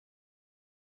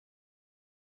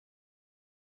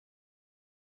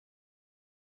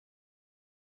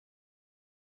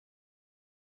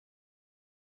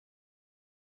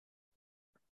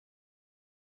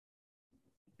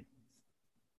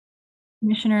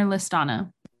Commissioner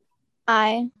Listana,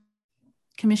 Aye.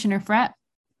 Commissioner Fret,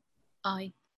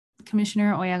 Aye.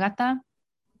 Commissioner Oyagata,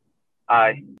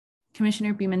 Aye.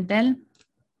 Commissioner Pimentel,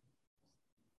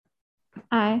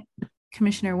 Aye.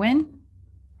 Commissioner Wynn,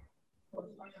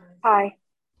 Aye.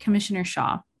 Commissioner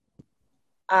Shaw,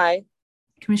 Aye.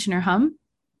 Commissioner Hum,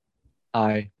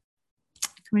 Aye.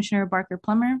 Commissioner Barker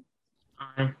Plummer,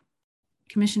 Aye.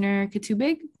 Commissioner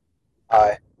Katubig,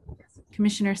 Aye.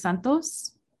 Commissioner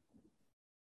Santos,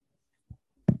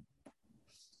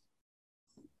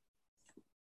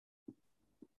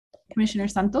 Commissioner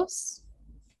Santos.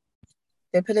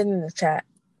 They put it in the chat.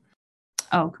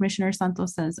 Oh, Commissioner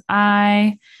Santos says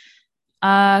aye.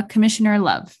 Commissioner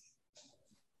Love.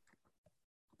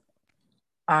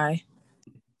 Aye.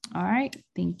 All right,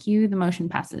 thank you. The motion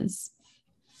passes.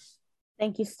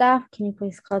 Thank you, staff. Can you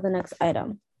please call the next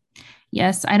item?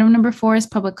 Yes, item number 4 is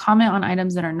public comment on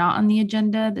items that are not on the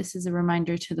agenda. This is a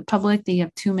reminder to the public that you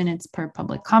have 2 minutes per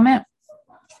public comment.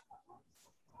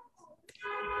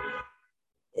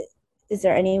 Is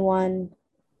there anyone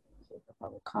for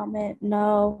public comment?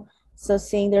 No. So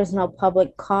seeing there's no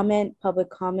public comment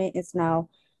is now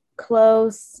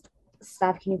closed.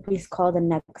 Staff, can you please call the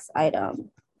next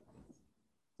item?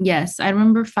 Yes, item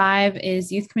number 5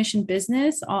 is Youth Commission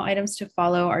business. All items to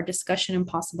follow are discussion and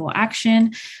possible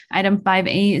action. Item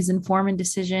 5A is inform and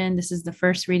decision. This is the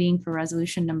first reading for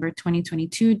resolution number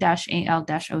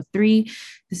 2022-AL-03.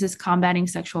 This is combating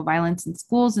sexual violence in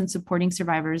schools and supporting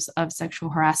survivors of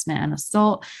sexual harassment and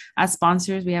assault. As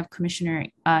sponsors, we have Commissioner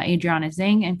Adriana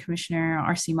Zhang and Commissioner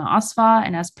Arsima Asfa.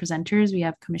 And as presenters, we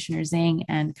have Commissioner Zhang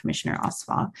and Commissioner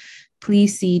Asfa.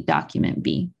 Please see document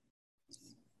B.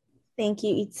 Thank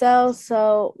you, Itzel.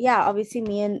 So yeah, obviously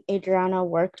me and Adriana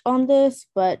worked on this,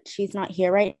 but she's not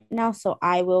here right now. So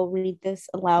I will read this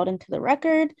aloud into the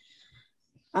record.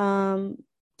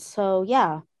 So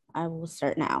yeah, I will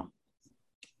start now.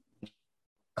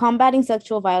 Combating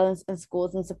sexual violence in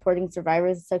schools and supporting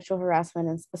survivors of sexual harassment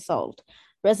and assault.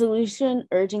 Resolution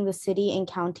urging the city and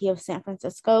county of San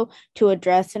Francisco to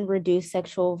address and reduce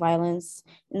sexual violence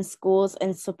in schools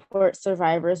and support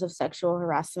survivors of sexual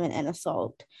harassment and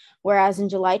assault. Whereas in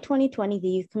July 2020, the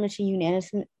Youth Commission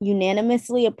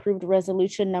unanimously approved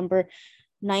resolution number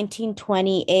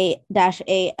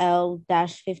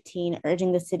 1920-AL-15,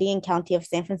 urging the city and county of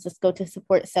San Francisco to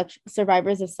support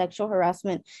survivors of sexual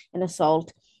harassment and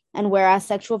assault. And whereas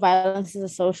sexual violence is a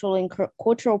social and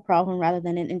cultural problem rather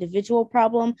than an individual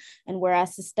problem, and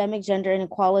whereas systemic gender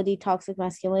inequality, toxic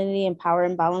masculinity, and power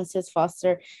imbalances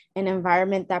foster an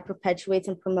environment that perpetuates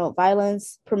and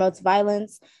promotes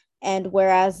violence, and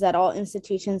whereas that all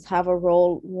institutions have a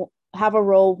role,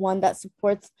 one that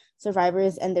supports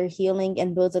survivors and their healing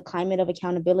and builds a climate of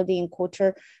accountability and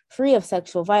culture free of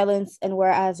sexual violence, and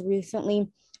whereas recently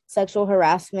sexual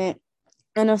harassment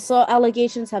and assault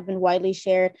allegations have been widely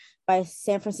shared by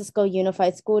San Francisco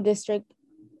Unified School District,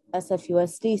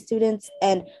 SFUSD students,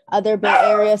 and other Bay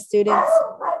Area students.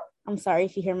 I'm sorry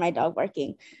if you hear my dog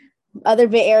barking. Other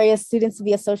Bay Area students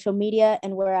via social media,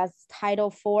 and whereas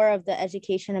Title 4 of the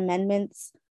Education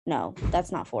Amendments, no,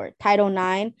 that's not 4, Title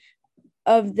 9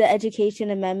 of the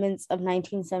Education Amendments of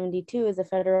 1972 is a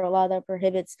federal law that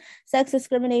prohibits sex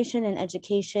discrimination in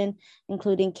education,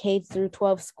 including K through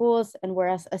 12 schools, and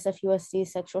whereas SFUSD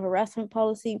sexual harassment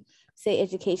policy, State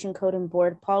Education Code and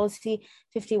Board Policy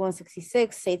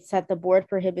 5166 states that the board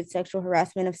prohibits sexual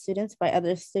harassment of students by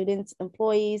other students,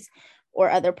 employees, or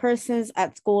other persons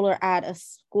at school or at a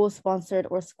school-sponsored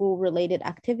or school-related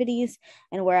activities,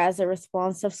 and whereas the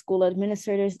response of school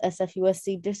administrators,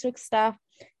 SFUSD district staff,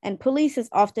 and police is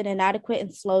often inadequate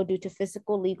and slow due to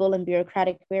physical, legal, and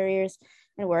bureaucratic barriers,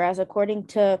 and whereas according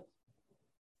to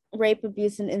Rape,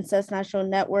 Abuse, and Incest National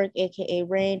Network, aka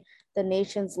RAINN, the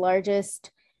nation's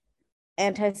largest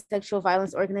anti-sexual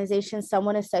violence organization,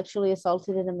 someone is sexually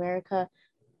assaulted in America.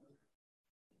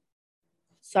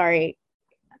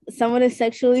 Someone is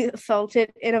sexually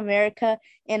assaulted in America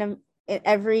in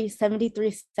every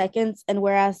 73 seconds. And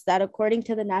whereas that according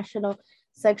to the National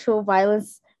Sexual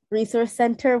Violence Resource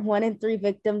Center, 1 in 3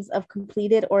 victims of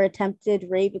completed or attempted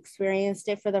rape experienced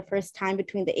it for the first time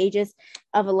between the ages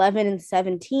of 11 and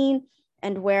 17.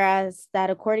 And whereas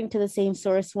that according to the same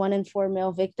source, 1 in 4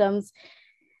 male victims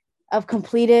of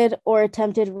completed or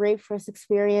attempted rape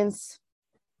experienced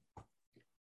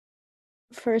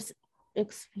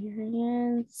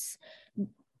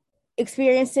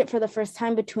it for the first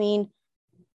time between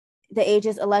the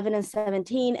ages 11 and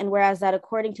 17, and whereas that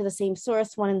according to the same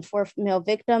source, 1 in 4 male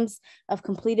victims of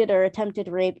completed or attempted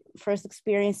rape first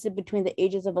experienced it between the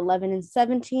ages of 11 and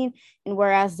 17, and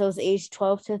whereas those aged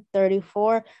 12 to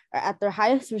 34 are at their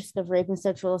highest risk of rape and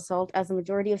sexual assault, as the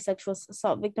majority of sexual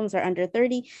assault victims are under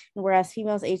 30, and whereas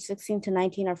females aged 16 to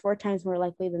 19 are 4 times more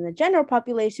likely than the general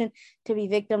population to be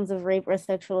victims of rape or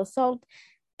sexual assault.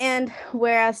 And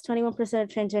whereas 21% of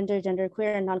transgender,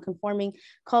 genderqueer, and nonconforming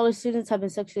college students have been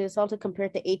sexually assaulted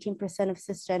compared to 18% of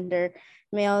cisgender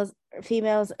males,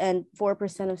 females, and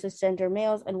 4% of cisgender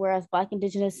males. And whereas Black,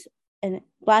 Indigenous,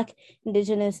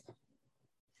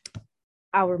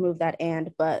 I'll remove that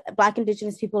but Black,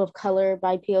 Indigenous people of color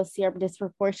by POC are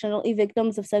disproportionately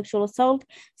victims of sexual assault,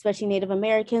 especially Native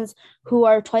Americans, who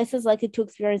are twice as likely to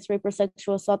experience rape or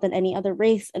sexual assault than any other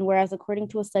race. And whereas according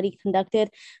to a study conducted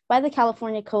by the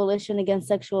California Coalition Against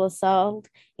Sexual Assault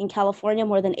in California,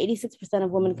 more than 86%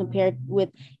 of women compared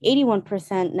with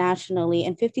 81% nationally,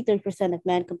 and 53% of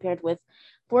men compared with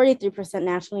 43%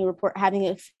 nationally report having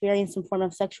experienced some form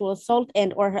of sexual assault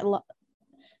and or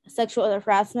sexual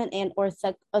harassment and or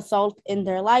assault in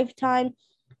their lifetime.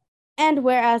 And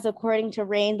whereas according to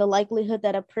RAINN, the likelihood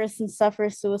that a person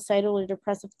suffers suicidal or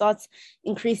depressive thoughts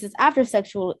increases after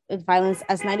sexual violence,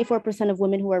 as 94% of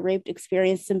women who are raped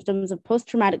experience symptoms of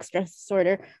post-traumatic stress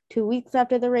disorder 2 weeks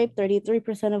after the rape,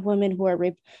 33% of women who are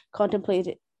raped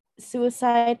contemplate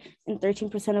suicide, and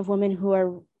 13% of women who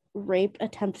are raped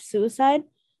attempt suicide.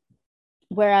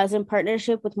 Whereas in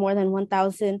partnership with more than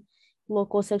 1,000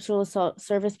 local sexual assault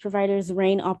service providers,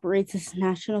 RAINN operates a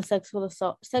national sexual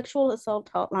assault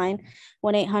hotline,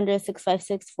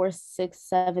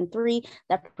 1-800-656-4673,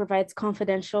 that provides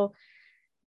confidential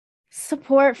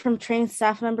support from trained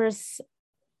staff members,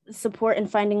 support in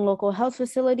finding local health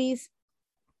facilities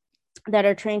that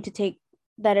are trained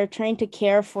to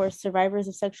care for survivors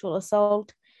of sexual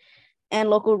assault, and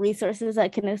local resources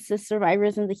that can assist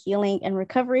survivors in the healing and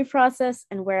recovery process.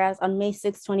 And whereas on May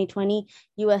 6, 2020,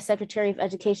 U.S. Secretary of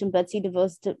Education Betsy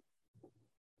DeVos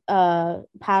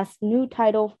passed new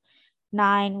Title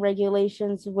IX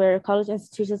regulations where college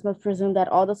institutions must presume that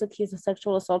all those accused of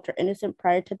sexual assault are innocent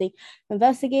prior to the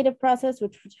investigative process,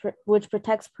 which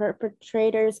protects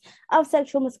perpetrators of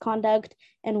sexual misconduct.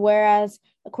 And whereas,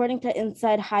 according to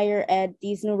Inside Higher Ed,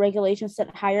 these new regulations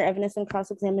set higher evidence and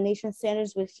cross-examination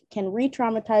standards, which can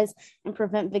re-traumatize and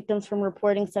prevent victims from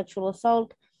reporting sexual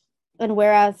assault. And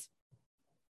whereas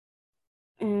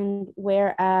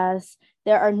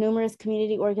there are numerous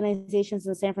community organizations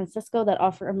in San Francisco that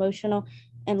offer emotional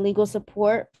and legal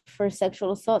support for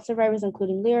sexual assault survivors,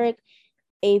 including Lyric,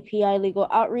 API Legal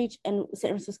Outreach, and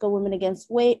San Francisco Women Against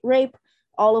Rape,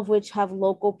 all of which have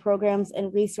local programs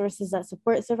and resources that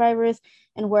support survivors.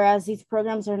 And whereas these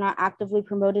programs are not actively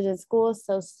promoted in schools,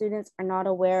 so students are not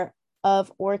aware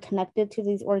of or connected to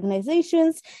these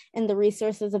organizations and the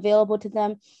resources available to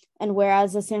them. And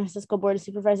whereas the San Francisco Board of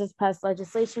Supervisors passed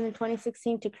legislation in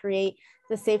 2016 to create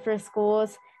the Safer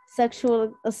Schools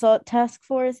Sexual Assault Task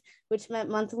Force, which met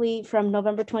monthly from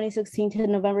November 2016 to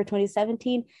November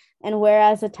 2017. And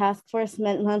whereas the task force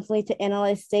met monthly to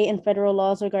analyze state and federal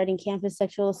laws regarding campus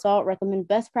sexual assault, recommend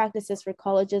best practices for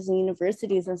colleges and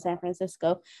universities in San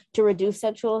Francisco to reduce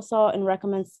sexual assault, and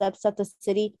recommend steps that the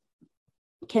city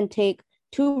can take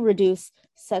to reduce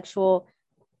sexual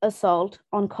assault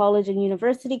on college and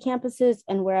university campuses.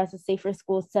 And whereas the Safer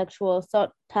Schools Sexual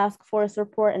Assault Task Force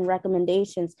report and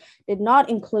recommendations did not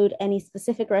include any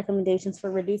specific recommendations for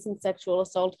reducing sexual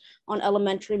assault on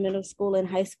elementary, middle school, and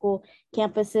high school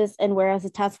campuses. And whereas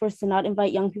the task force did not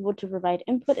invite young people to provide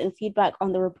input and feedback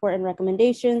on the report and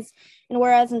recommendations. And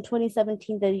whereas in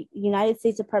 2017, the United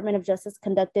States Department of Justice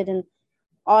conducted an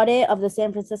audit of the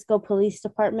San Francisco Police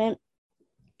Department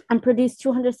and produced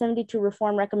 272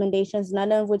 reform recommendations,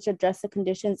 none of which address the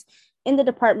conditions in the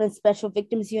department's Special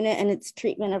Victims Unit and its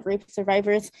treatment of rape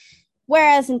survivors.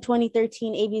 Whereas in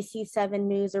 2013, ABC 7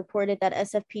 News reported that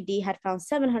SFPD had found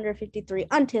 753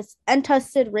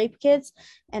 untested rape kits,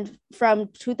 and from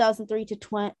 2003 to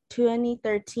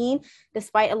 2013,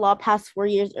 despite a law passed 4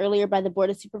 years earlier by the Board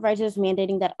of Supervisors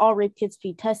mandating that all rape kits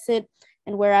be tested.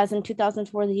 And whereas in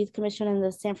 2004, the Youth Commission and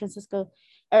the San Francisco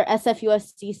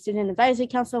SFUSD Student Advisory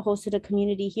Council hosted a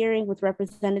community hearing with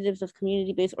representatives of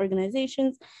community-based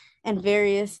organizations and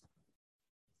various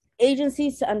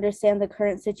agencies to understand the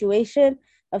current situation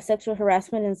of sexual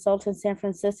harassment and assault in San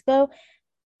Francisco.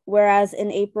 Whereas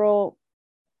in April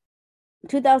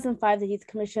 2005, the Youth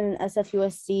Commission and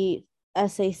SFUSD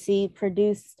SAC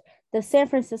produced the San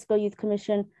Francisco Youth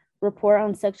Commission report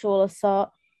on sexual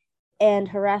assault and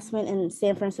harassment in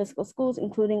San Francisco schools,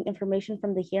 including information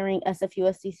from the hearing,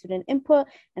 SFUSD student input,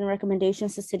 and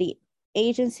recommendations to city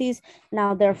agencies.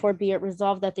 Now, therefore, be it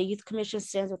resolved that the Youth Commission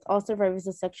stands with all survivors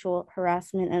of sexual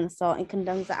harassment and assault and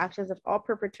condemns the actions of all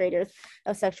perpetrators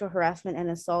of sexual harassment and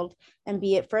assault. And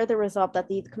be it further resolved that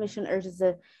the Youth Commission urges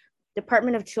the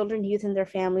Department of Children, Youth, and Their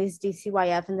Families,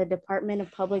 DCYF, and the Department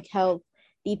of Public Health,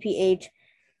 DPH,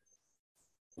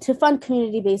 to fund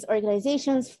community-based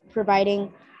organizations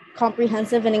providing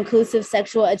comprehensive and inclusive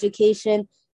sexual education,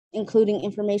 including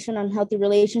information on healthy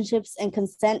relationships and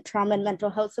consent, trauma and mental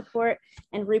health support,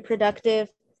 and reproductive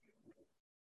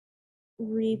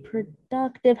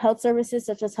health services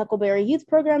such as Huckleberry Youth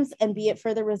Programs. And be it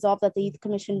further resolved that the Youth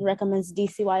Commission recommends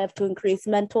DCYF to increase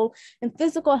mental and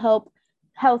physical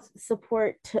health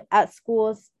support at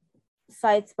schools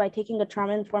sites by taking a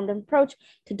trauma-informed approach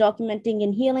to documenting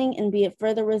and healing. And be it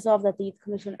further resolved that the Youth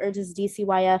Commission urges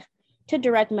DCYF to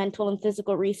direct mental and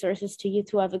physical resources to youth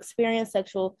who have experienced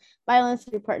sexual violence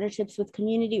through partnerships with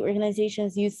community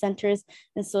organizations, youth centers,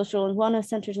 and social and wellness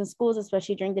centers and schools,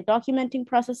 especially during the documenting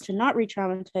process, to not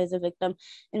re-traumatize a victim.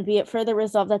 And be it further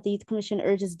resolved that the Youth Commission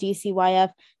urges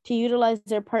DCYF to utilize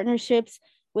their partnerships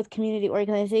with community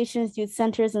organizations, youth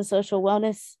centers, and social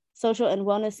and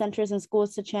wellness centers and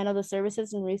schools to channel the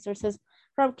services and resources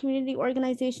from community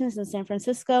organizations in San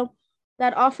Francisco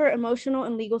that offer emotional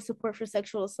and legal support for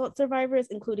sexual assault survivors,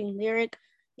 including Lyric,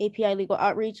 API Legal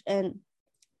Outreach, and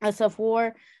SF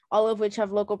War, all of which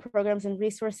have local programs and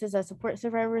resources that support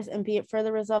survivors. And be it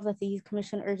further resolved that the Youth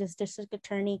Commission urges District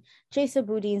Attorney Chesa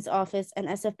Boudin's office and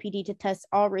SFPD to test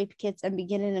all rape kits and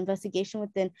begin an investigation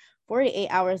within 48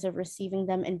 hours of receiving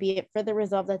them. And be it further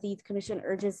resolved that the Youth Commission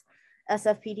urges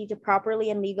SFPD to properly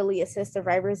and legally assist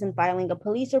survivors in filing a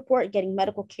police report, getting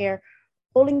medical care,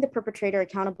 holding the perpetrator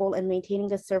accountable, and maintaining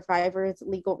the survivor's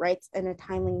legal rights in a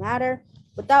timely manner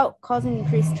without causing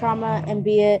increased trauma. And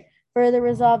be it further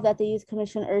resolved that the Youth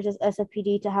Commission urges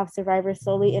SFPD to have survivors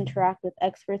solely interact with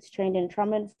experts trained in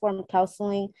trauma-informed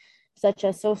counseling, such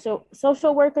as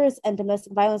social workers and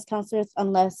domestic violence counselors,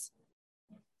 unless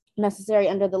necessary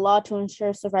under the law, to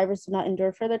ensure survivors do not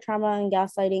endure further trauma and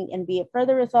gaslighting. And be it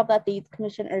further resolved that the Youth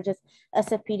Commission urges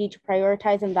SFPD to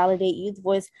prioritize and validate youth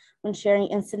voice when sharing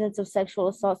incidents of sexual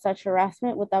assault, sexual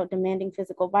harassment without demanding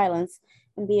physical violence.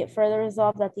 And be it further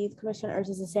resolved that the Youth Commission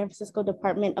urges the San Francisco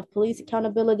Department of Police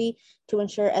accountability to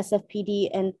ensure SFPD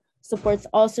and supports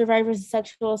all survivors of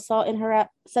sexual assault and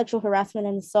sexual harassment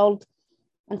and assault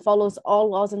and follows all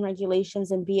laws and regulations.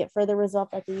 And be it further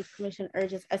resolved that the Youth Commission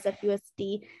urges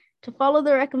SFUSD to follow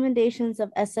the recommendations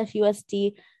of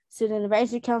SFUSD Student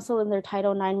Advisory Council in their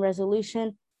Title IX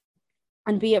resolution.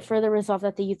 And be it further resolved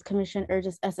that the Youth Commission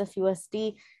urges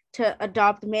SFUSD to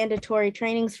adopt mandatory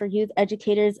trainings for youth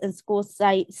educators and school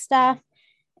site staff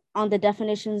on the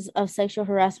definitions of sexual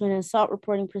harassment and assault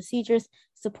reporting procedures,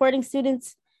 supporting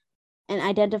students and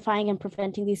identifying and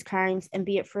preventing these crimes. And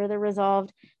be it further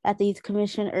resolved that the Youth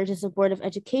Commission urges the Board of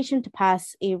Education to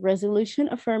pass a resolution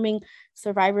affirming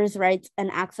survivors' rights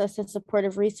and access to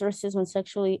supportive resources when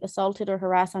sexually assaulted or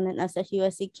harassed on an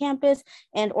SFUSC campus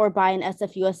and or by an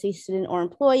SFUSC student or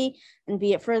employee. And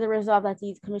be it further resolved that the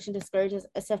Youth Commission discourages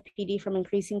SFPD from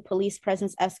increasing police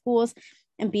presence at schools.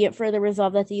 And be it further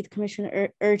resolved that the Youth Commission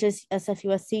urges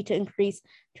SFUSC to increase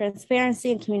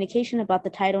transparency and communication about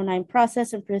the Title IX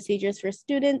process and procedures for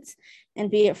students. And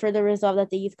be it further resolved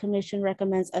that the Youth Commission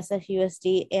recommends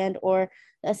SFUSD and or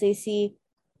SAC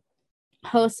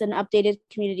host an updated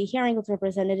community hearing with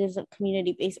representatives of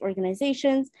community-based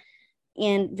organizations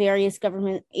and various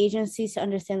government agencies to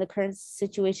understand the current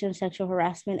situation of sexual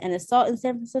harassment and assault in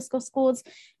San Francisco schools.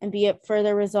 And be it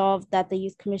further resolved that the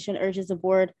Youth Commission urges the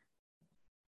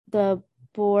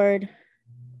Board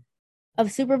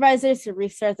of Supervisors to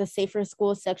restart the Safer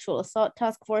Schools Sexual Assault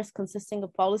Task Force, consisting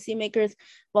of policymakers,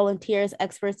 volunteers,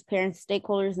 experts, parents,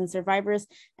 stakeholders, and survivors,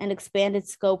 and expand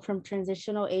its scope from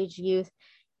transitional age youth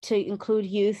to include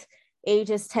youth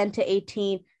ages 10 to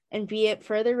 18. And be it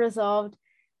further resolved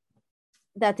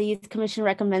that the Youth Commission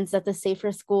recommends that the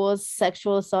Safer Schools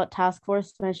Sexual Assault Task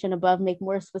Force mentioned above make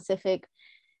more specific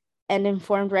and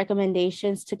informed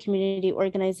recommendations to community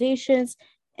organizations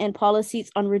and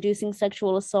policies on reducing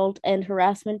sexual assault and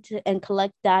harassment and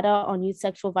collect data on youth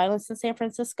sexual violence in San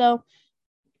Francisco,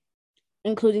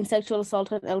 including sexual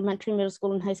assault on elementary, middle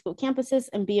school, and high school campuses.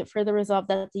 And be it further resolved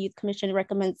that the Youth Commission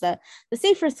recommends that the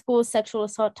Safer Schools Sexual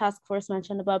Assault Task Force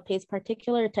mentioned above pays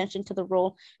particular attention to the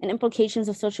role and implications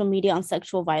of social media on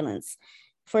sexual violence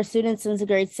for students in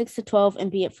grades 6 to 12.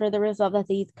 And be it further resolved that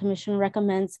the Youth Commission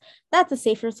recommends that the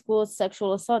Safer Schools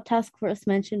Sexual Assault Task Force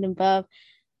mentioned above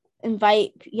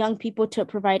invite young people to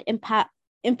provide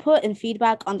input and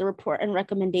feedback on the report and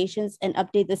recommendations and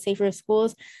update the Safer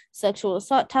Schools Sexual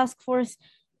Assault Task Force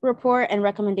report and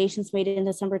recommendations made in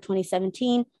December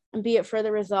 2017. And be it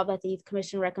further resolved that the Youth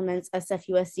Commission recommends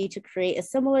SFUSC to create a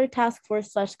similar task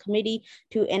force/committee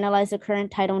to analyze the current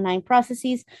Title IX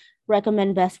processes,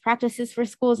 recommend best practices for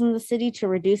schools in the city to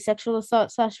reduce sexual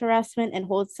assault/harassment, and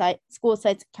hold school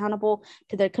sites accountable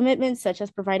to their commitments, such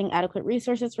as providing adequate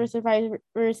resources for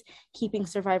survivors, keeping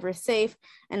survivors safe,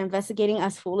 and investigating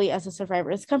as fully as a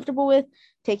survivor is comfortable with,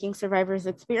 taking survivors'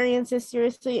 experiences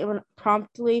seriously and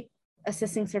promptly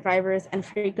assisting survivors, and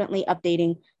frequently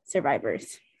updating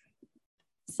survivors.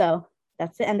 So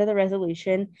that's the end of the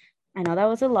resolution. I know that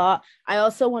was a lot. I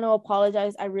also want to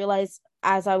apologize. I realized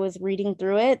as I was reading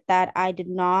through it that I did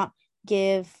not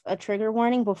give a trigger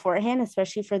warning beforehand,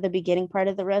 especially for the beginning part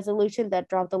of the resolution that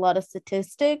dropped a lot of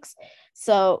statistics.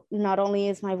 So not only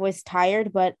is my voice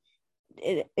tired, but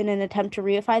in an attempt to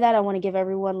reify that, I want to give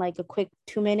everyone like a quick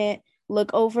 2-minute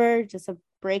look over, just a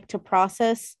break to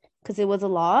process, because it was a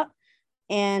lot.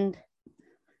 And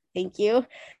thank you.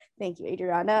 Thank you,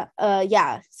 Adriana.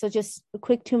 So just a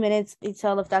quick 2 minutes,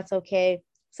 Itzel, if that's okay,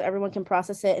 so everyone can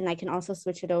process it, and I can also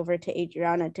switch it over to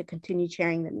Adriana to continue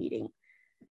chairing the meeting.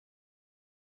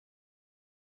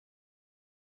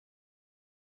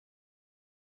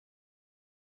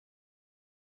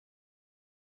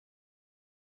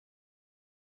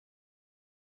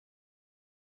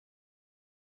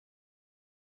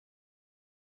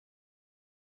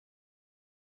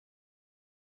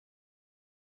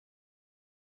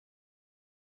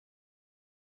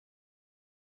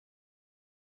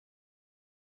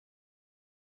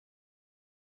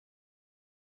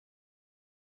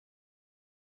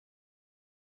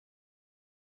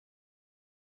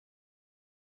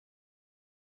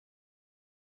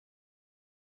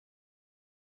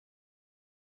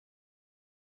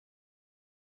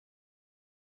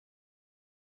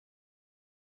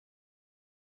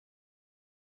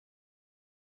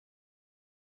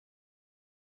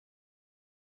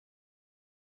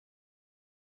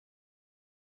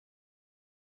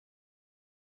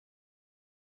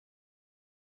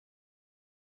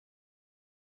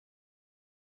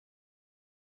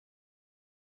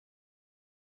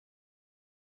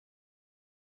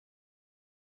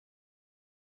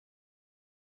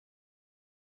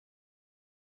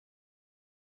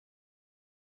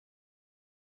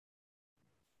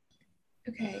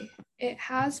 Okay, it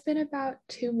has been about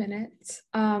 2 minutes.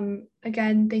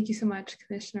 Again, thank you so much,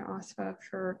 Commissioner Osva,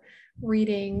 for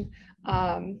reading.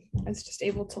 I was just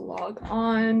able to log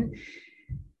on.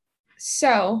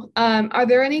 So, are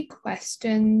there any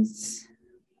questions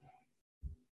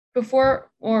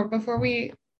before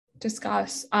we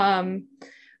discuss?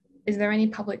 Is there any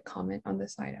public comment on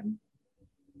this item?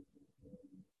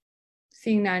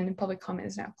 Seeing none, public comment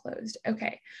is now closed.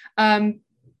 Okay,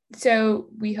 so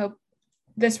we hope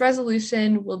this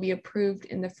resolution will be approved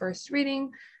in the first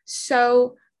reading.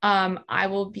 So I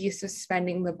will be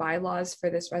suspending the bylaws for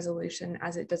this resolution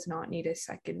as it does not need a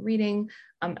second reading,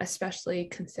 especially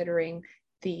considering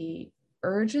the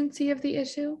urgency of the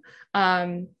issue.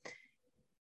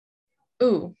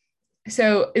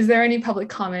 So is there any public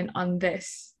comment on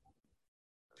this?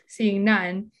 Seeing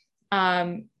none,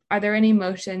 are there any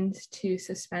motions to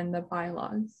suspend the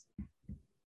bylaws?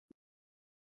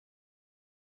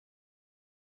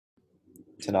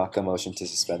 Tanaka motion to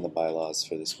suspend the bylaws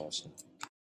for this motion.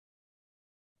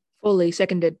 Fully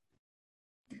seconded.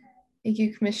 Thank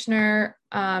you, Commissioner.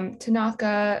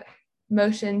 Tanaka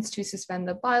motions to suspend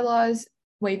the bylaws,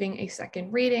 waiving a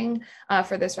second reading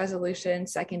for this resolution,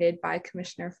 seconded by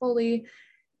Commissioner Foley.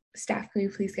 Staff, can you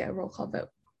please get a roll call vote?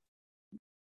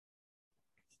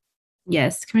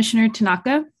 Yes, Commissioner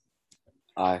Tanaka.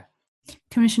 Aye.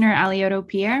 Commissioner Alioto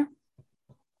Pierre.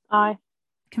 Aye.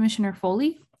 Commissioner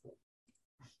Foley.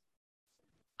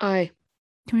 Aye.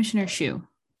 Commissioner Shu.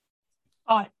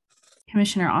 Aye.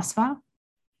 Commissioner Osva.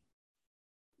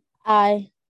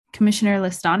 Aye. Commissioner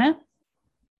Listana.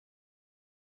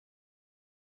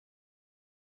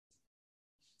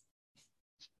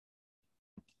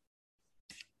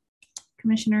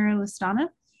 Commissioner Listana.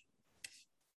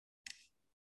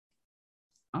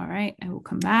 All right, I will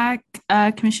come back.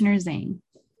 Commissioner Zhang.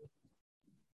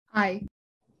 Aye.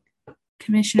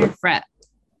 Commissioner Fret.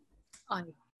 Aye.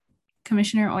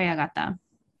 Commissioner Oyagata.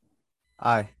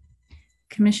 Aye.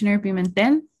 Commissioner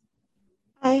Pimentel.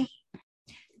 Aye.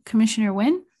 Commissioner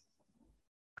Nguyen.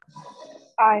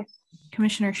 Aye.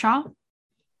 Commissioner Shaw.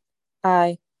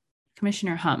 Aye.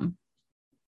 Commissioner Hum.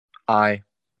 Aye.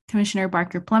 Commissioner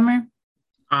Barker Plummer.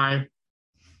 Aye.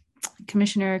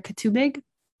 Commissioner Katubig.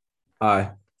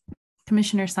 Aye.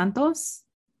 Commissioner Santos.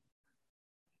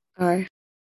 Aye.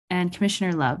 And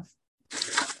Commissioner Love.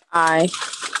 Aye.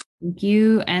 Thank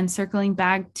you. And circling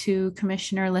back to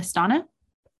Commissioner Listana.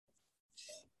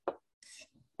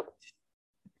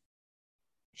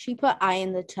 She put I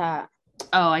in the chat.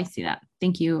 Oh, I see that.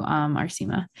 Thank you,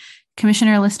 Arsima.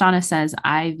 Commissioner Listana says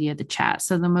I via the chat.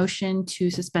 So the motion to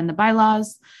suspend the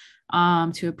bylaws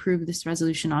to approve this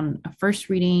resolution on a first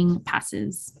reading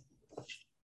passes.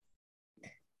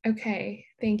 Okay,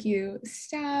 thank you,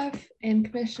 staff and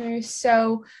commissioners.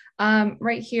 So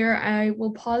right here, I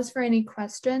will pause for any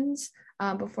questions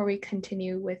before we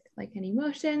continue with like any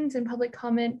motions and public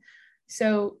comment.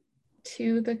 So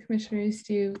to the commissioners,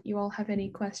 do you all have any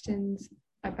questions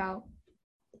about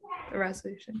the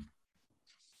resolution?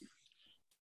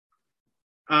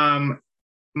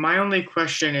 My only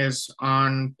question is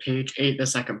on page 8, the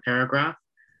second paragraph.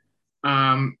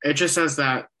 It just says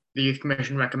that the Youth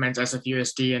Commission recommends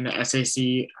SFUSD and the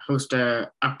SAC host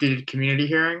a updated community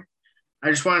hearing. I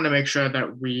just wanted to make sure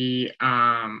that we,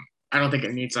 I don't think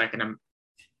it needs like an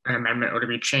amendment or to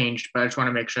be changed, but I just want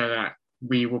to make sure that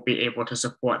we will be able to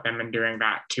support them in doing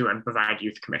that too and provide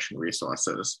Youth Commission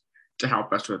resources to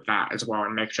help us with that as well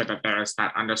and make sure that there's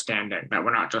that understanding that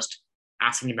we're not just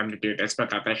asking them to do this, but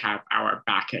that they have our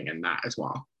backing in that as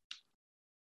well.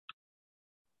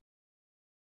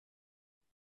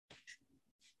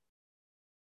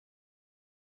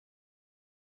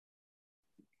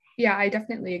 Yeah, I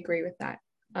definitely agree with that.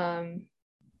 And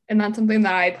that's something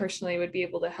that I personally would be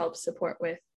able to help support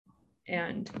with.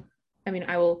 And I mean,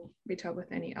 I will reach out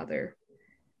with any other,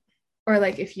 or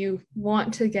like if you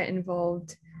want to get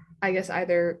involved, I guess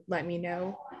either let me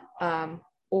know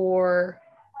or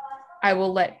I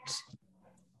will let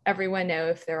everyone know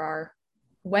if there are,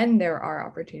 when there are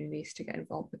opportunities to get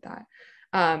involved with that.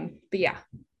 But yeah,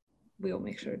 we will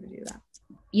make sure to do that.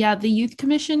 Yeah, the Youth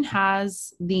Commission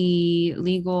has the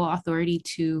legal authority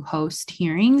to host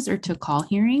hearings or to call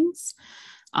hearings.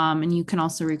 And you can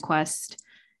also request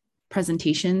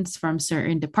presentations from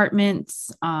certain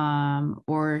departments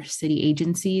or city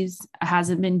agencies. It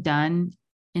hasn't been done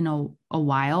in a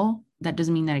while. That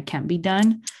doesn't mean that it can't be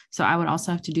done. So I would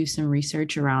also have to do some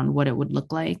research around what it would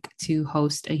look like to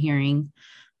host a hearing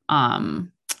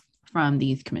from the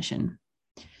Youth Commission,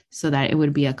 so that it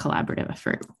would be a collaborative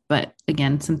effort. But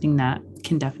again, something that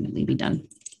can definitely be done.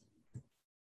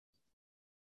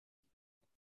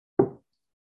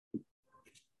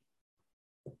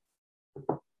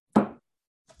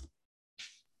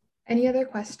 Any other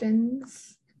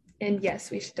questions? And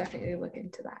yes, we should definitely look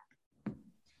into that.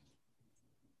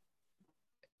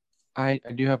 I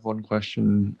do have one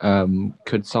question.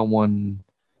 Could someone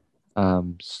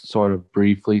sort of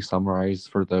briefly summarize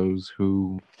for those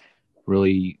who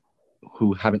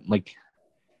haven't like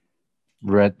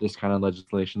read this kind of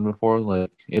legislation before?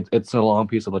 Like it's a long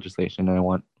piece of legislation and I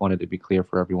want it to be clear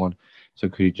for everyone. So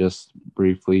could you just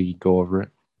briefly go over it?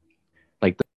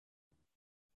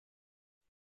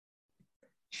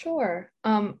 Sure.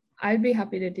 I'd be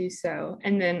happy to do so.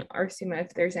 And then Arsima,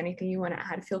 if there's anything you want to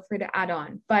add, feel free to add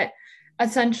on. But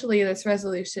essentially, this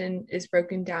resolution is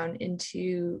broken down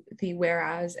into the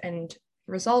whereas and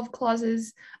resolve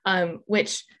clauses,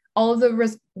 which all of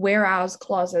the whereas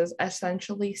clauses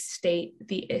essentially state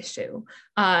the issue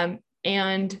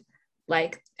and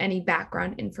like any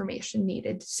background information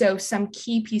needed. So some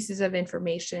key pieces of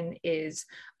information is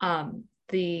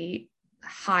the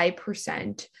high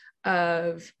percent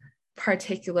of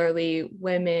particularly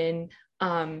women,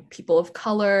 people of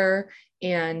color,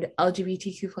 and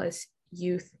LGBTQ plus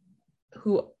youth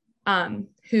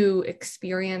who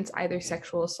experience either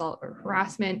sexual assault or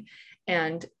harassment,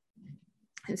 and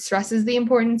it stresses the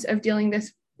importance of dealing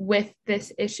with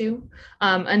this issue.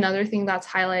 Another thing that's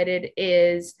highlighted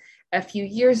is a few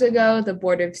years ago, the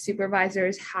Board of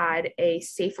Supervisors had a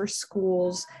Safer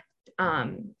Schools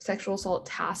sexual assault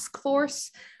task force,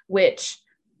 which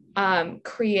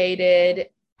created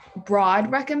broad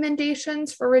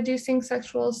recommendations for reducing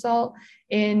sexual assault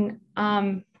in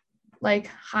like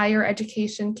higher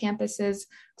education campuses.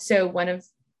 So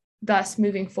thus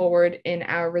moving forward in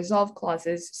our resolve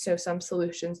clauses, so some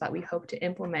solutions that we hope to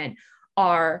implement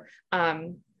are,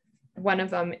 one of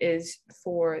them is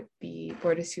for the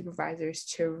Board of Supervisors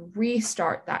to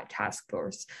restart that task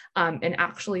force and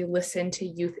actually listen to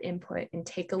youth input and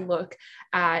take a look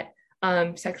at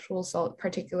sexual assault,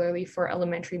 particularly for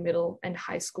elementary, middle, and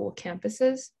high school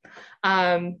campuses.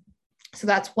 So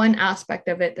that's one aspect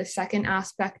of it. The second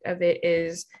aspect of it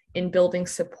is in building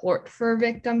support for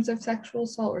victims of sexual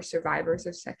assault or survivors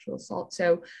of sexual assault.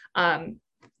 So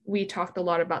we talked a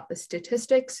lot about the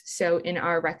statistics. So in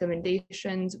our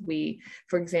recommendations, we,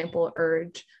 for example,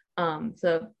 urge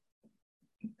the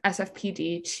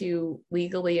SFPD to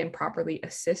legally and properly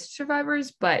assist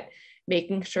survivors, but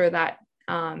making sure that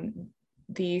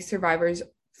the survivors,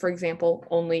 for example,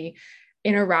 only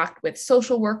interact with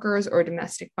social workers or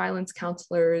domestic violence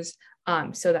counselors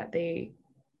so that they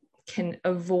can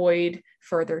avoid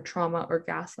further trauma or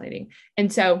gaslighting.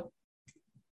 And so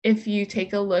if you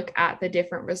take a look at the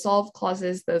different resolve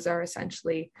clauses, those are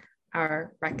essentially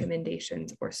our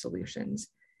recommendations or solutions.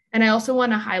 And I also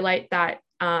want to highlight that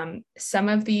some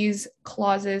of these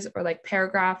clauses or like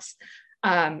paragraphs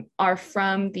are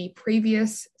from the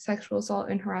previous sexual assault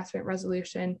and harassment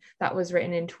resolution that was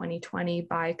written in 2020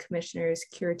 by Commissioners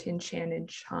Kiritan, Chan, and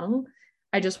Chung.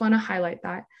 I just want to highlight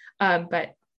that.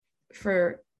 But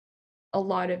for a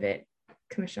lot of it,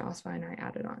 Commissioner Osva and I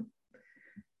added on.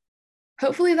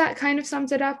 Hopefully that kind of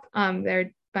sums it up. There are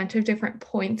a bunch of different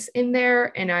points in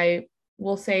there, and I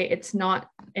will say it's not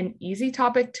an easy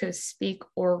topic to speak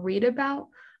or read about.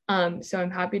 So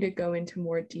I'm happy to go into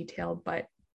more detail, but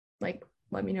like,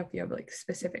 let me know if you have like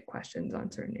specific questions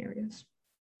on certain areas.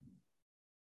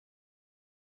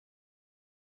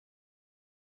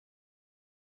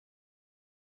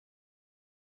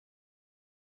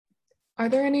 Are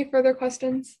there any further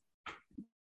questions?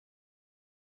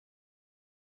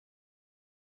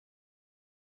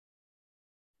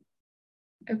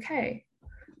 Okay.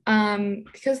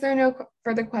 Because there are no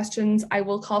further questions, I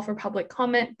will call for public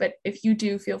comment, but if you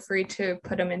do, feel free to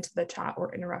put them into the chat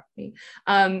or interrupt me.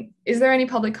 Is there any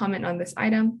public comment on this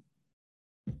item?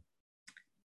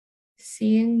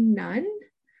 Seeing none,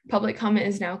 public comment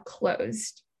is now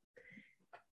closed.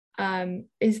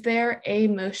 Is there a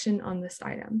motion on this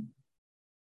item?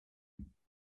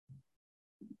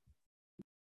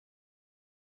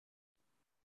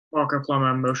 Walker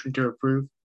Plummer, motion to approve.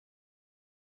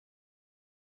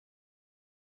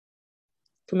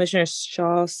 Commissioner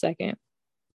Shaw, second.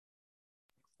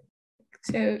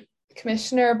 So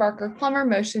Commissioner Barker Plummer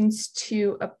motions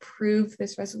to approve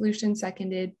this resolution,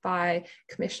 seconded by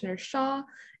Commissioner Shaw.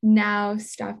 Now,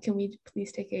 staff, can we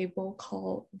please take a roll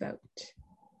call vote?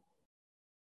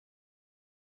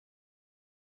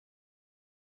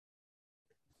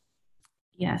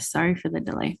 Yes, sorry for the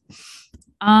delay.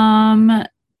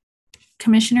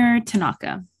 Commissioner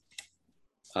Tanaka.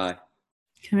 Aye.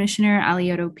 Commissioner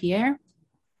Alioto Pierre.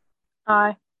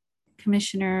 Aye.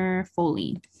 Commissioner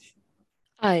Foley.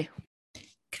 Aye.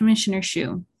 Commissioner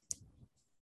Shu.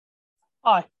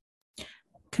 Aye.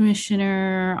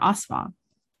 Commissioner Osva.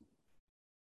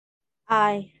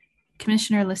 Aye.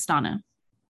 Commissioner Listana.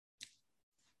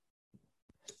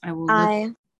 I will Aye.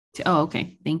 look to, oh,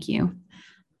 okay. Thank you.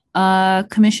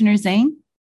 Commissioner Zhang.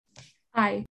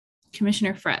 Aye.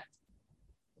 Commissioner Fret.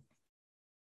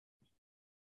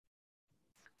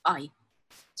 Aye.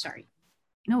 Sorry.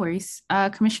 No worries.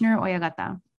 Commissioner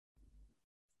Oyagata.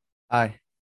 Aye.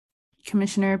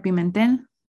 Commissioner Pimentel.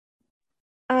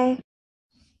 Aye.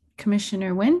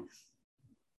 Commissioner Nguyen.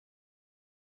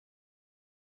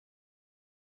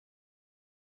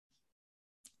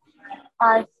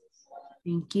 Aye.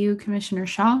 Thank you. Commissioner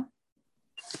Shaw.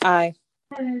 Aye.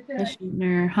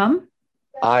 Commissioner Hum.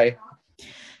 Aye.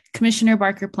 Commissioner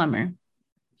Barker Plummer.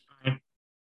 Aye.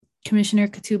 Commissioner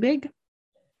Katubig.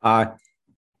 Aye.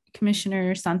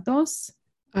 Commissioner Santos.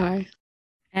 Aye.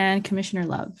 And Commissioner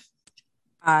Love.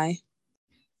 Aye.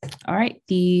 All right.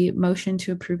 The motion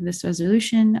to approve this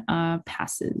resolution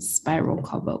passes by a roll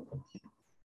call vote.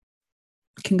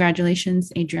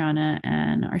 Congratulations, Adriana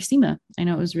and Arsima. I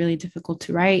know it was really difficult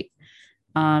to write.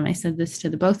 I said this to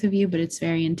the both of you, but it's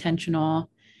very intentional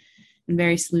and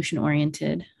very solution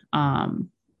oriented.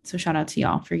 So shout out to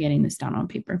y'all for getting this down on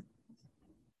paper.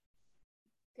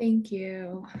 Thank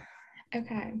you.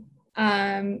 Okay.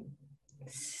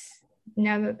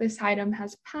 Now that this item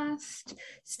has passed,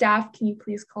 staff, can you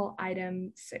please call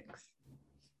item 6?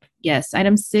 Yes,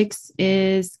 item 6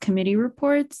 is committee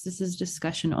reports. This is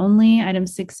discussion only. Item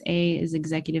 6A is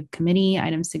executive committee.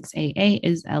 Item 6AA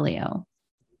is LAO.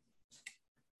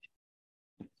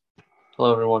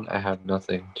 Hello, everyone. I have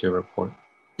nothing to report.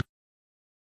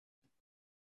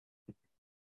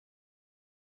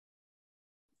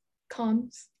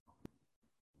 Comms.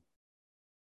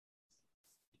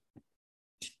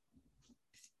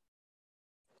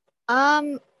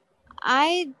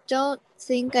 I don't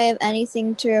think I have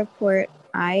anything to report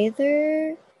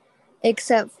either,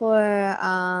 except for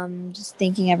just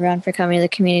thanking everyone for coming to the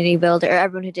community builder, or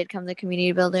everyone who did come to the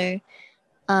community builder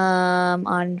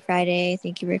on Friday.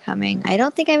 Thank you for coming. I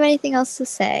don't think I have anything else to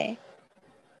say.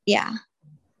 Yeah.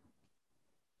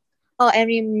 Oh, and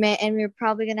we're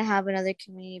probably gonna have another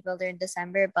community builder in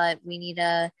December, but we need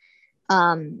to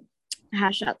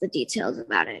hash out the details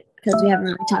about it because we haven't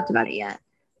really talked about it yet.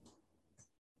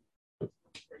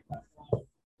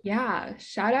 Yeah,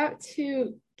 shout out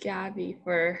to Gabby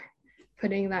for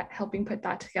helping put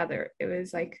that together. It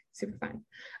was like super fun.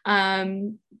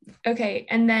 Okay,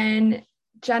 and then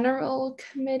general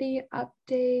committee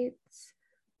updates,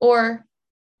 or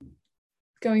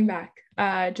going back,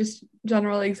 just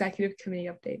general executive committee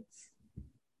updates.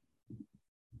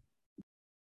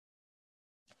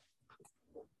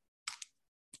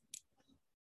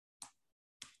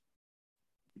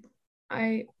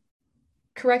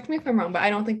 Correct me if I'm wrong, but I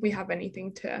don't think we have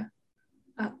anything to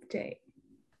update.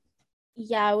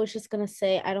 Yeah, I was just gonna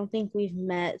say, I don't think we've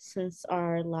met since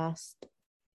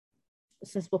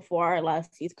before our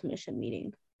last youth commission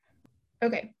meeting.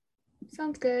 Okay,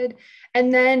 sounds good.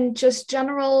 And then just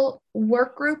general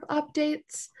work group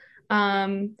updates.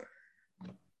 I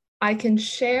can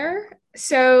share.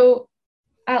 So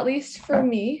at least for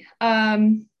me,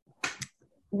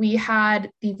 we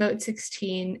had the Vote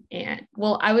 16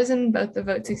 I was in both the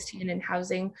Vote 16 and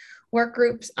housing work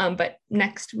groups, but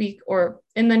next week or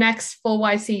in the next full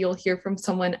YC, you'll hear from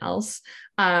someone else.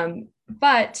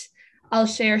 But I'll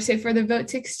share. So for the Vote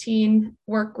 16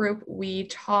 work group, we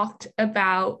talked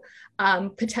about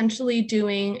potentially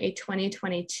doing a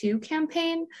 2022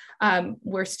 campaign.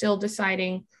 We're still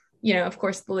deciding, of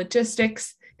course, the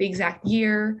logistics, the exact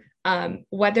year,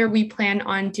 whether we plan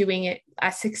on doing it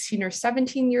at 16 or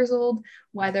 17 years old,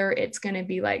 whether it's going to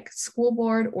be like school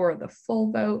board or the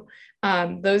full vote.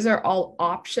 Those are all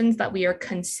options that we are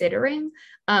considering.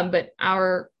 But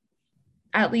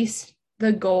at least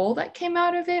the goal that came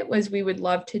out of it was we would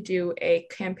love to do a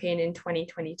campaign in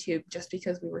 2022, just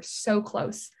because we were so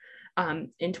close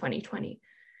in 2020.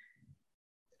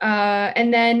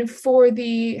 And then for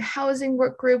the housing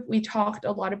work group, we talked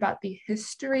a lot about the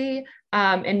history,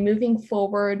 and moving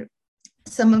forward,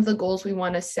 some of the goals we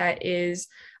want to set is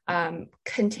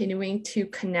continuing to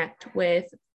connect with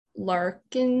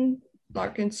Larkin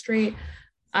Street,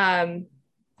 and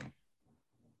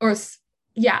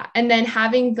then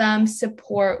having them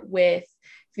support with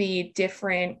the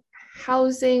different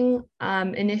housing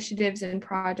initiatives and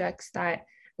projects that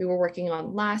we were working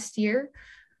on last year.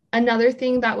 Another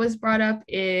thing that was brought up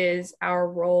is our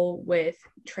role with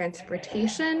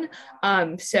transportation.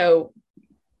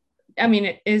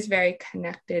 It is very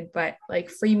connected, but like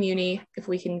Free Muni, if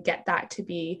we can get that to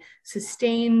be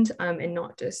sustained and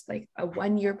not just like a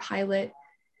 1-year pilot,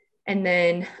 and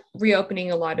then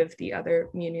reopening a lot of the other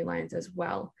Muni lines as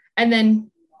well. And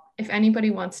then if anybody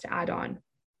wants to add on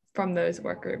from those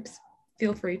work groups,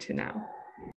 feel free to now.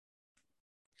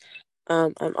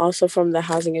 I'm also from the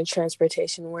Housing and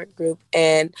Transportation Work Group,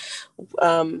 and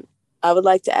I would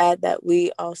like to add that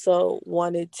we also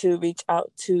wanted to reach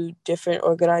out to different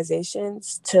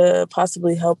organizations to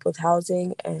possibly help with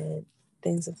housing and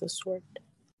things of the sort.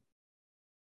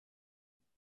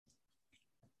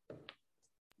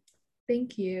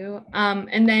 Thank you.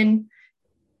 And then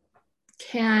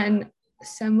can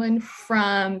someone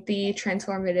from the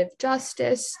Transformative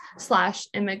Justice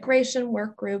 / Immigration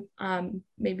Work Group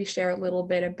maybe share a little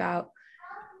bit about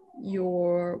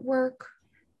your work,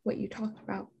 what you talked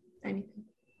about, anything?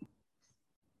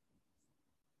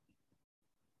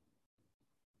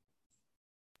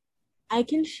 I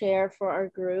can share for our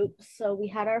group. So we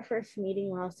had our first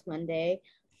meeting last Monday,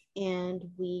 and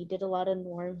we did a lot of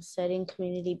norm setting,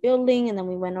 community building, and then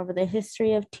we went over the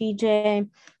history of TJ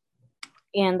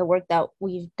and the work that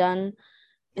we've done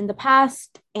in the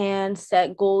past, and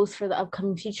set goals for the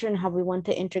upcoming future and how we want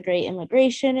to integrate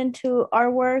immigration into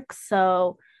our work.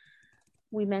 So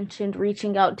we mentioned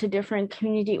reaching out to different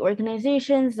community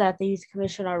organizations that the Youth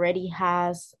Commission already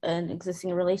has an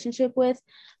existing relationship with,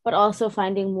 but also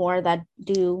finding more that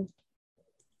do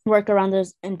work around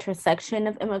this intersection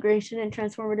of immigration and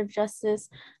transformative justice,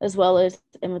 as well as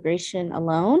immigration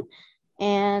alone.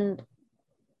 And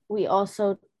we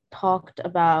also talked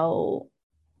about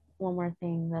one more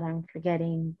thing that I'm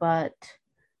forgetting, but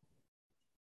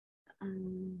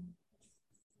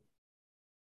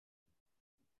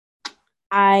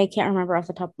I can't remember off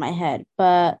the top of my head.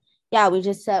 But yeah, we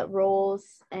just set roles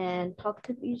and talked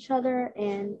to each other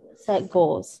and set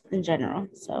goals in general.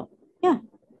 So yeah.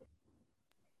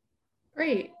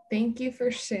 Great. Thank you for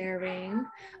sharing.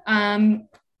 And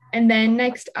then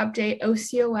next update,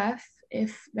 OCOF,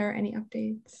 if there are any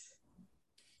updates.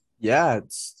 Yeah,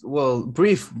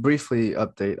 briefly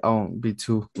update. I won't be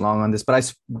too long on this,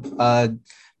 but I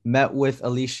met with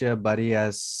Alicia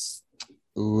Barias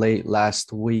late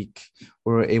last week.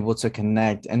 We were able to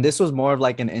connect, and this was more of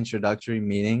like an introductory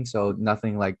meeting, so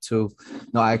nothing like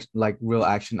real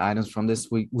action items from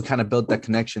this. We kind of built that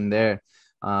connection there,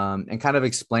 and kind of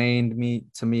explained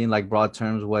to me in like broad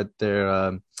terms what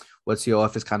their what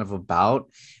COF is kind of about.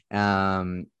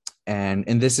 and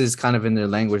this is kind of in their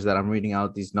language that I'm reading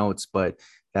out these notes, but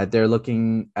that they're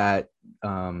looking at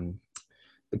the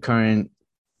current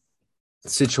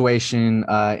situation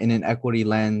in an equity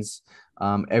lens.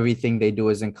 Everything they do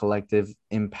is in collective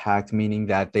impact, meaning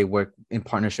that they work in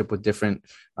partnership with different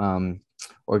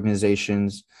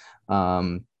organizations.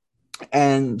 And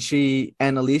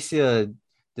Alicia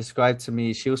described to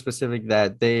me, she was specific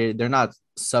that they're not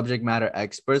subject matter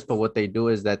experts, but what they do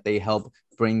is that they help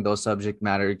bring those subject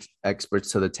matter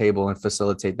experts to the table and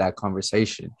facilitate that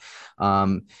conversation.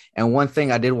 And one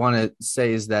thing I did want to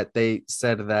say is that they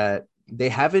said that they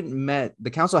haven't met,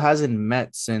 the council hasn't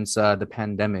met since the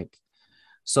pandemic.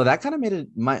 So that kind of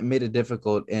made it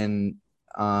difficult in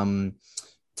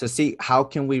to see how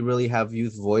can we really have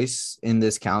youth voice in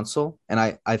this council. And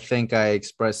I think I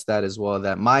expressed that as well,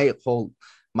 that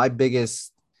my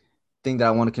biggest thing that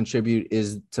I want to contribute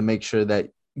is to make sure that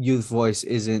youth voice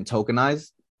isn't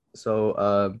tokenized.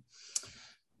 So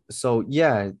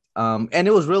yeah. And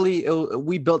it was really,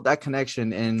 we built that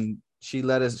connection, and she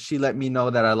let me know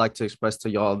that I'd like to express to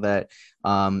y'all that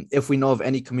if we know of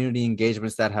any community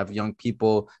engagements that have young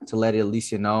people, to let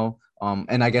Alicia know.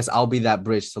 And I guess I'll be that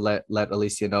bridge to let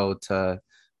Alicia know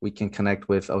we can connect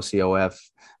with OCOF.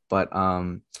 But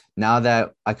now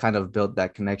that I kind of built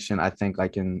that connection, I think I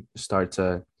can start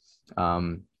to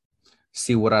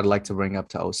see what I'd like to bring up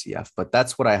to OCF. But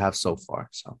that's what I have so far.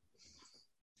 So.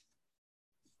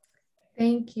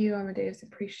 Thank you, Amadeus.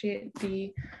 Appreciate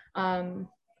the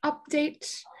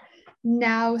update.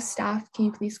 Now, staff, can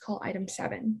you please call item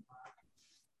 7?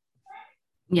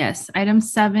 Yes, item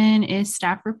 7 is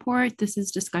staff report. This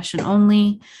is discussion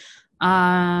only.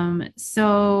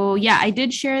 So yeah, I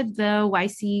did share the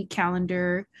YC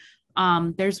calendar.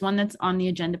 There's one that's on the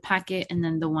agenda packet, and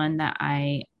then the one that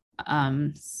I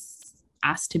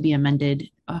asked to be amended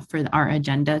for our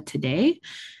agenda today.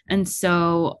 And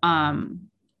so I'm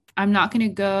not going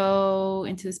to go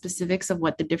into the specifics of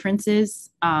what the difference is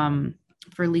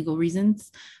for legal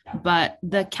reasons, but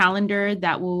the calendar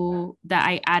that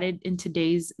I added in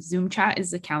today's Zoom chat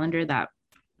is the calendar that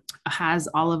has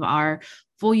all of our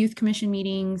full youth commission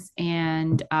meetings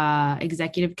and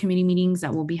executive committee meetings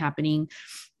that will be happening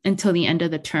until the end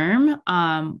of the term.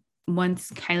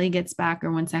 Once Kylie gets back,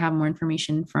 or once I have more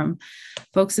information from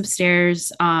folks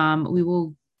upstairs, we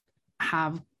will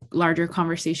have larger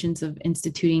conversations of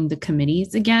instituting the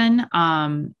committees again.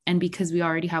 And because we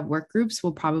already have work groups,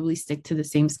 we'll probably stick to the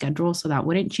same schedule, so that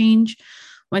wouldn't change.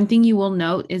 One thing you will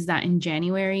note is that in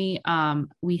January,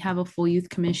 we have a full youth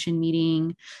commission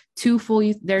meeting, 2 full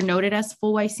youth, they're noted as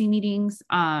full YC meetings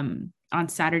on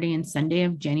Saturday and Sunday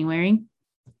of January.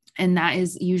 And that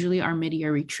is usually our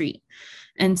mid-year retreat.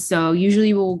 And so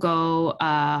usually we'll go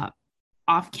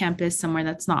off campus somewhere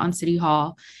that's not on City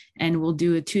Hall, and we'll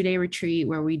do a 2-day retreat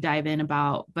where we dive in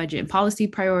about budget and policy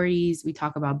priorities. We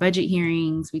talk about budget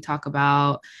hearings. We talk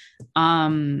about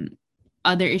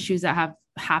other issues that have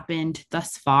happened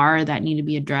thus far that need to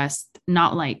be addressed,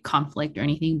 not like conflict or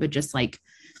anything, but just like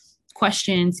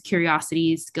questions,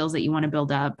 curiosities, skills that you want to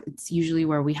build up. It's usually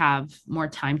where we have more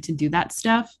time to do that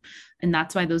stuff. And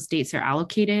that's why those dates are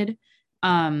allocated.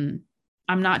 I'm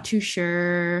not too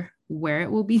sure where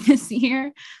it will be this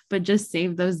year, but just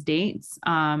save those dates.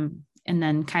 And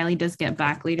then Kylie does get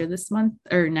back later this month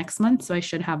or next month, so I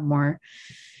should have more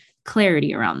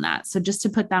clarity around that. So just to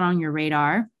put that on your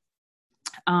radar.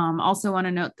 Also want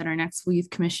to note that our next Full Youth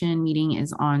Commission meeting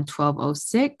is on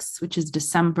 12/06, which is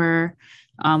December.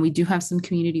 We do have some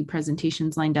community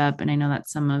presentations lined up, and I know that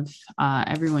some of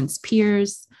everyone's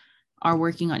peers are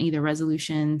working on either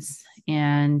resolutions,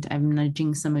 and I'm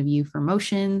nudging some of you for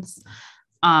motions.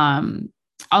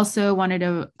 Also wanted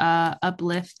to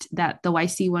uplift that the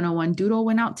YC 101 doodle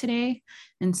went out today.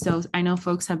 And so I know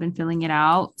folks have been filling it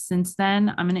out since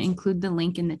then. I'm going to include the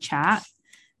link in the chat.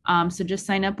 So just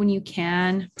sign up when you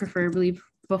can, preferably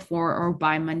before or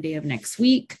by Monday of next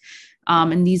week.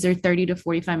 And these are 30 to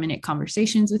 45-minute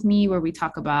conversations with me where we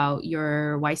talk about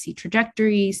your YC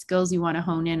trajectory, skills you want to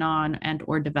hone in on and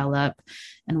or develop,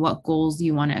 and what goals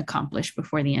you want to accomplish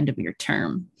before the end of your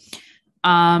term.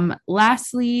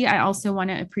 Lastly, I also want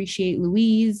to appreciate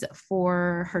Louise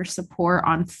for her support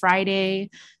on Friday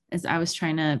as I was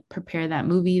trying to prepare that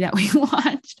movie that we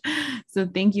watched. So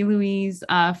thank you, Louise,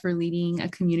 for leading a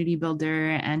community builder,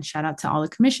 and shout out to all the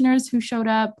commissioners who showed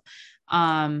up.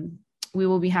 We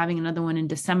will be having another one in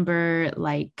December,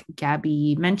 like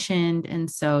Gabby mentioned, and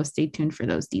so stay tuned for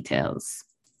those details.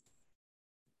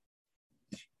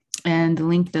 And the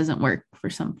link doesn't work for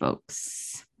some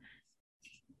folks.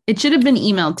 It should have been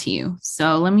emailed to you,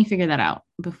 so let me figure that out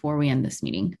before we end this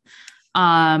meeting.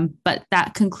 But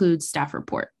that concludes staff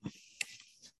report.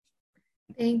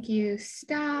 Thank you,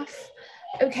 staff.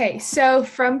 Okay, so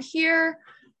from here,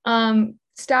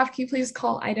 staff, can you please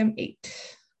call item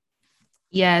 8?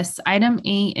 Yes, item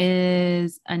 8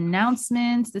 is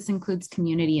announcements. This includes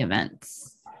community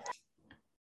events.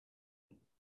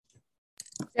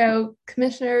 So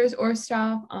commissioners or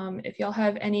staff, if y'all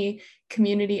have any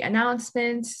community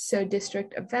announcements, so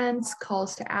district events,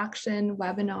 calls to action,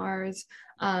 webinars,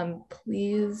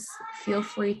 please feel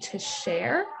free to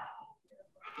share.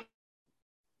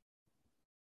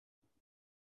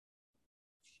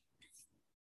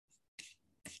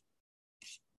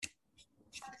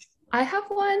 I have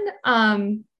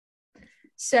one.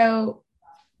 So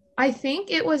I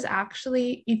think it was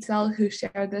actually Itzel who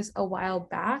shared this a while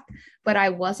back, but I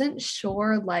wasn't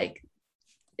sure like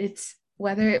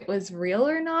whether it was real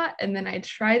or not. And then I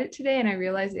tried it today and I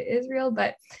realized it is real,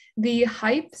 but the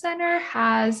Hype Center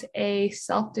has a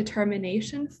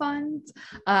self-determination fund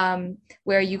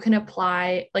where you can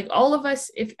apply, like all of us,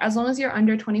 as long as you're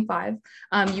under 25,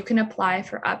 you can apply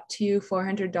for up to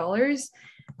 $400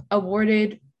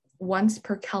 awarded once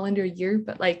per calendar year,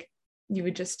 but like you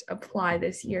would just apply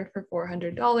this year for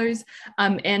 $400.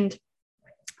 And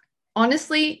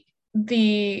honestly,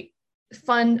 the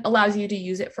fund allows you to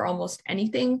use it for almost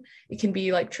anything. It can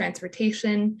be like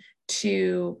transportation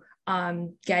to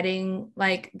getting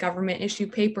like government issue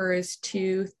papers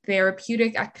to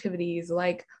therapeutic activities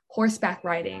like horseback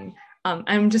riding.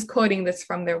 I'm just quoting this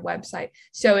from their website.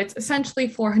 So it's essentially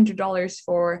 $400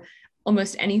 for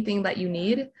almost anything that you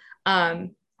need.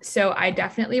 So I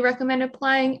definitely recommend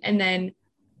applying, and then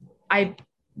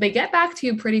they get back to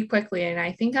you pretty quickly, and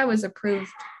I think I was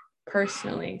approved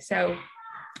personally. So,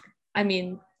 I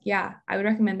mean, yeah, I would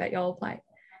recommend that y'all apply.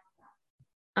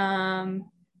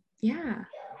 Yeah,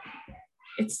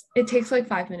 it takes like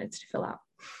 5 minutes to fill out.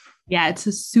 Yeah, it's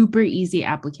a super easy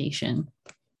application.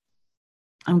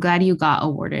 I'm glad you got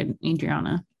awarded,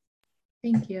 Adriana.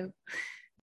 Thank you.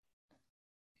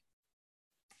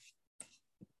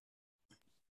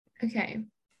 Okay.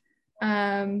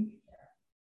 Oh,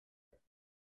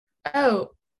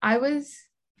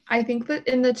 I think that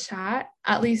in the chat,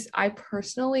 at least I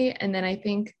personally, and then I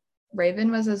think Raven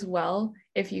was as well,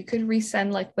 if you could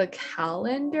resend like the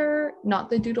calendar, not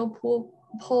the doodle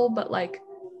poll, but like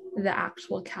the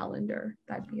actual calendar,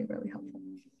 that'd be really helpful.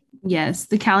 Yes,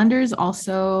 the calendar is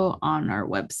also on our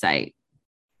website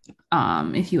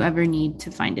if you ever need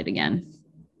to find it again.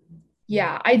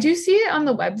 Yeah, I do see it on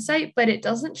the website, but it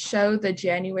doesn't show the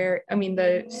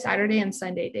the Saturday and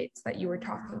Sunday dates that you were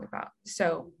talking about.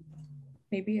 So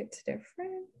maybe it's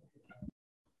different.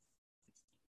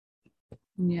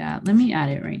 Yeah, let me add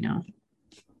it right now.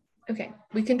 Okay,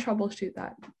 we can troubleshoot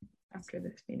that after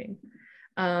this meeting.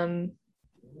 Are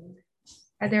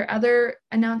there other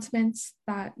announcements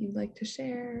that you'd like to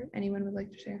share? Anyone would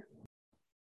like to share?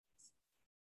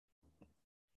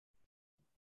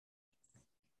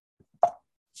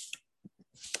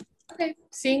 Okay,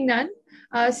 seeing none,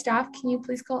 staff, can you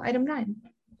please call item 9?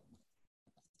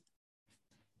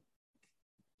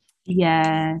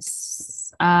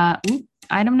 Yes.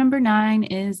 Item number 9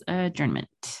 is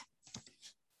adjournment.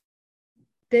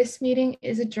 This meeting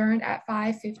is adjourned at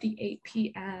 5:58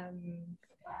 p.m.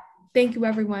 Thank you,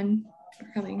 everyone, for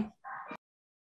coming.